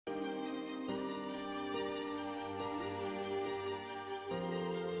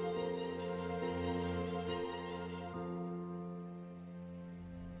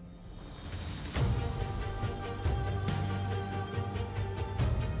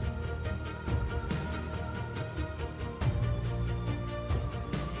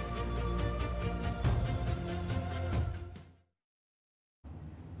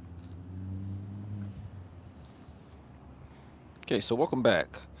Okay, so welcome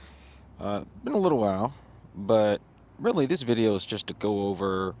back. Been a little while, but really this video is just to go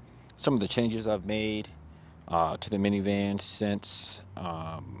over some of the changes I've made to the minivan since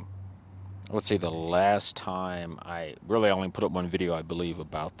I would say the last time I only put up one video, I believe,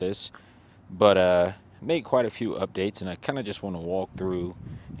 about this, but made quite a few updates, and I kind of just want to walk through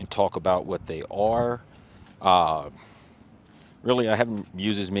and talk about what they are. Uh, Really, I haven't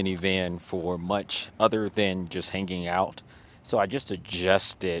used this minivan for much other than just hanging out, so I just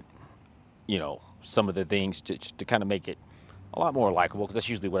adjusted some of the things to kind of make it a lot more likable, because that's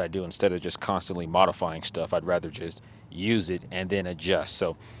usually what I do. Instead of just constantly modifying stuff, I'd rather just use it and then adjust.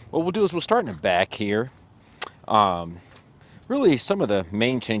 So what we'll do is we'll start in the back here. um, Really, some of the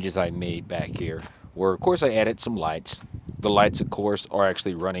main changes I made back here were, of course, I added some lights. The lights, of course, are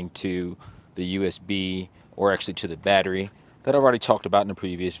actually running to the USB, or actually to the battery, that I've already talked about in the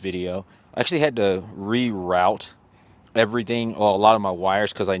previous video. I actually had to reroute everything, or a lot of my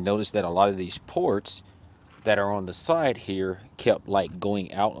wires, because I noticed that a lot of these ports that are on the side here kept like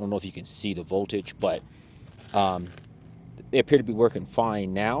going out. I don't know if you can see the voltage, but they appear to be working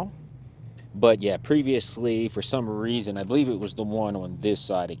fine now. But yeah, previously, for some reason, I believe it was the one on this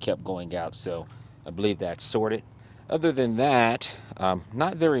side, it kept going out, so I believe that's sorted. Other than that,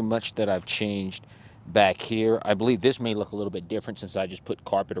 not very much that I've changed back here. I believe this may look a little bit different since I just put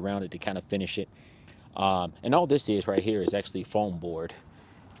carpet around it to kind of finish it. And all this is right here is actually foam board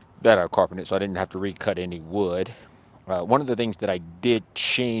that I carpeted, so I didn't have to recut any wood. One of the things that I did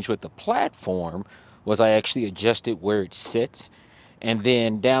change with the platform was I actually adjusted where it sits. And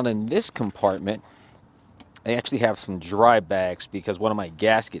then down in this compartment, I actually have some dry bags because one of my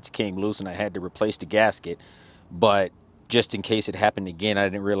gaskets came loose and I had to replace the gasket. But just in case it happened again, I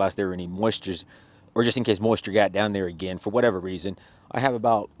didn't realize there were any moistures, or just in case moisture got down there again for whatever reason. I have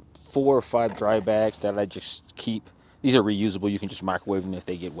about 4 or 5 dry bags that I just keep. These are reusable. You can just microwave them if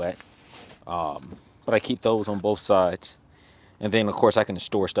they get wet. But I keep those on both sides. And then, of course, I can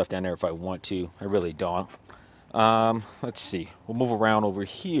store stuff down there if I want to. I really don't. Let's see. We'll move around over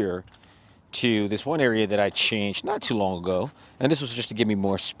here to this one area that I changed not too long ago. And this was just to give me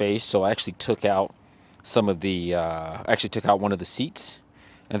more space. So I actually took out some of the, actually took out one of the seats.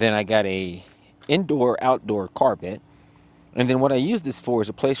 And then I got a indoor-outdoor carpet. And then what I use this for is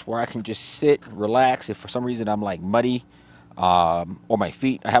a place where I can just sit, relax. If for some reason I'm like muddy, or my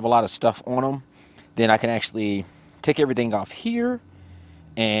feet, I have a lot of stuff on them, then I can actually take everything off here,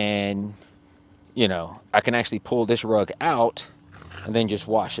 and I can actually pull this rug out and then just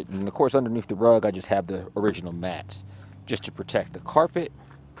wash it. And of course, underneath the rug, I just have the original mats just to protect the carpet.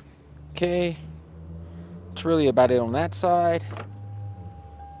 Okay, that's really about it on that side.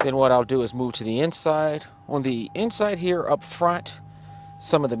 Then what I'll do is move to the inside. On the inside here up front,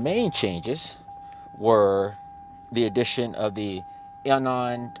 some of the main changes were the addition of the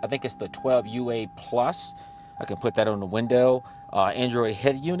Anon, I think it's the 12 UA Plus. I can put that on the window. Android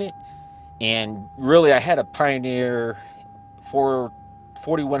head unit. And really, I had a Pioneer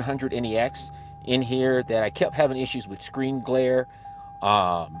 4100 NEX in here that I kept having issues with screen glare.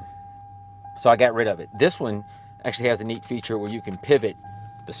 So I got rid of it. This one actually has a neat feature where you can pivot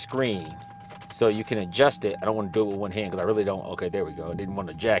the screen, so you can adjust it. I don't want to do it with one hand because I really don't. Okay, there we go. I didn't want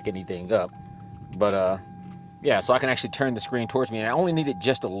to jack anything up, but yeah, so I can actually turn the screen towards me, and I only need it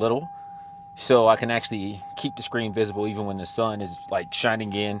just a little, so I can actually keep the screen visible even when the sun is like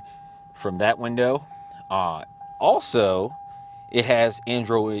shining in from that window. Also, it has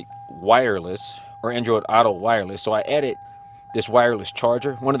Android wireless, or Android Auto wireless, so I added this wireless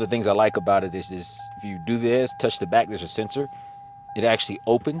charger. One of the things I like about it is if you do this, touch the back, there's a sensor. It actually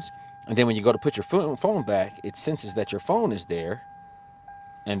opens, and then when you go to put your phone back, it senses that your phone is there,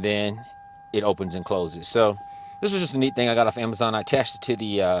 and then it opens and closes. So this is just a neat thing I got off Amazon. I attached it to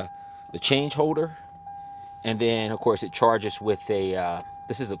the change holder, and then of course it charges with a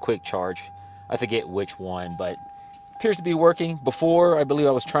this is a quick charge. I forget which one, but appears to be working. Before, I believe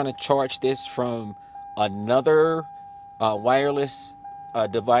I was trying to charge this from another wireless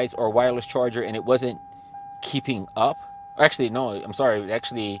device or wireless charger, and it wasn't keeping up. Actually, no, I'm sorry.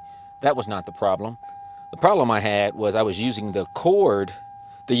 Actually, that was not the problem. The problem I had was I was using the cord,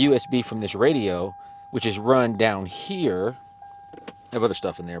 the USB from this radio, which is run down here. I have other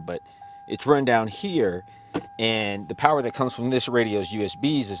stuff in there, but it's run down here, and the power that comes from this radio's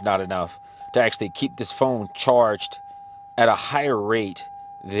USBs is not enough to actually keep this phone charged at a higher rate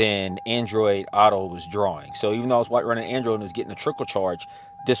than Android Auto was drawing. So even though I was running Android and was getting a trickle charge,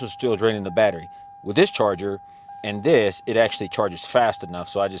 this was still draining the battery. With this charger and this, it actually charges fast enough,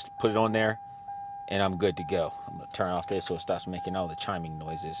 so I just put it on there and I'm good to go. I'm gonna turn off this so it stops making all the chiming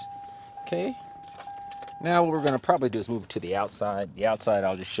noises. Okay, Now what we're going to probably do is move to the outside. The outside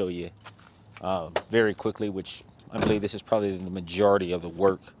I'll just show you very quickly, which I believe this is probably the majority of the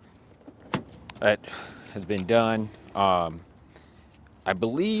work that has been done. I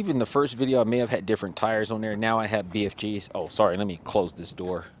believe in the first video I may have had different tires on there. Now I have BFGs. Oh, sorry, let me close this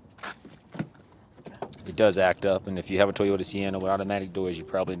door. It does act up, and if you have a Toyota Sienna with automatic doors, you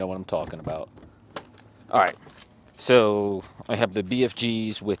probably know what I'm talking about. All right, so I have the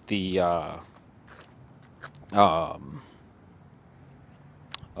BFGs with the oh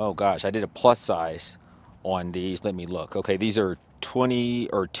gosh, I did a plus size on these. Let me look. Okay, these are 20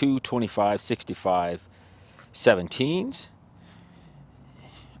 or 225 65 17s.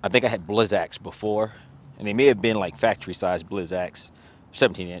 I think I had Blizzaks before, and they may have been like factory size Blizzaks,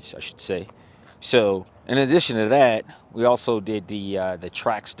 17-inch I should say. So in addition to that, we also did the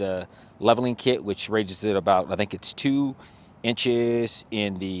Traxda leveling kit, which ranges at about, I think it's 2 inches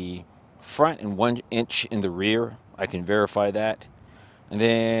in the front and 1 inch in the rear. I can verify that. And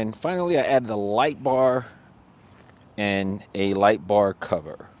then finally I added a light bar and a light bar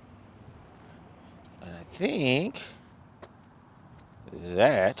cover. And I think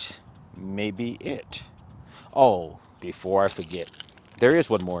that may be it. Oh, before I forget, there is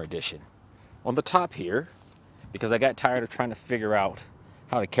one more addition. On the top here, because I got tired of trying to figure out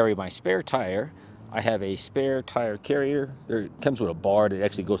how to carry my spare tire, I have a spare tire carrier. It comes with a bar that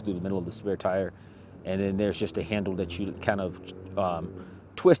actually goes through the middle of the spare tire, and then there's just a handle that you kind of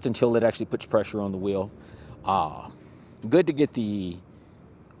twist until it actually puts pressure on the wheel. Good to get the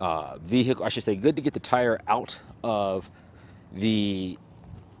vehicle, I should say, good to get the tire out of the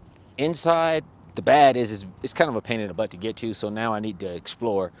inside. The bad is it's kind of a pain in the butt to get to, so now I need to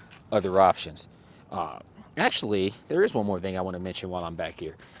explore other options. Actually, there is one more thing I want to mention while I'm back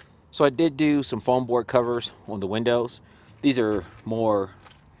here. So I did do some foam board covers on the windows. These are more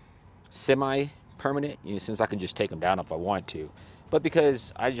semi-permanent, you know, since I can just take them down if I want to. But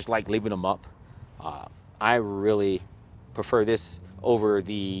because I just like leaving them up, I really prefer this over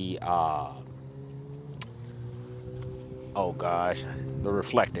the oh gosh, the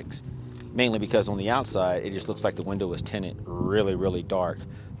Reflectix. Mainly because on the outside, it just looks like the window is tinted really, really dark.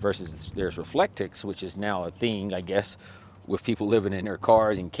 Versus there's Reflectix, which is now a thing, I guess, with people living in their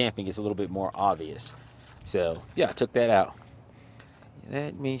cars and camping. It's a little bit more obvious. So yeah, I took that out.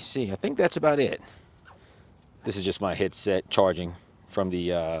 Let me see. I think that's about it. This is just my headset charging from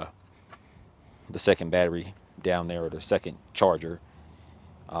the second battery down there, or the second charger.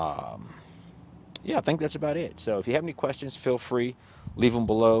 Yeah, I think that's about it. So if you have any questions, feel free, leave them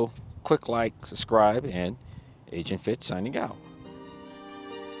below. Click like, subscribe, and Agent Fit signing out.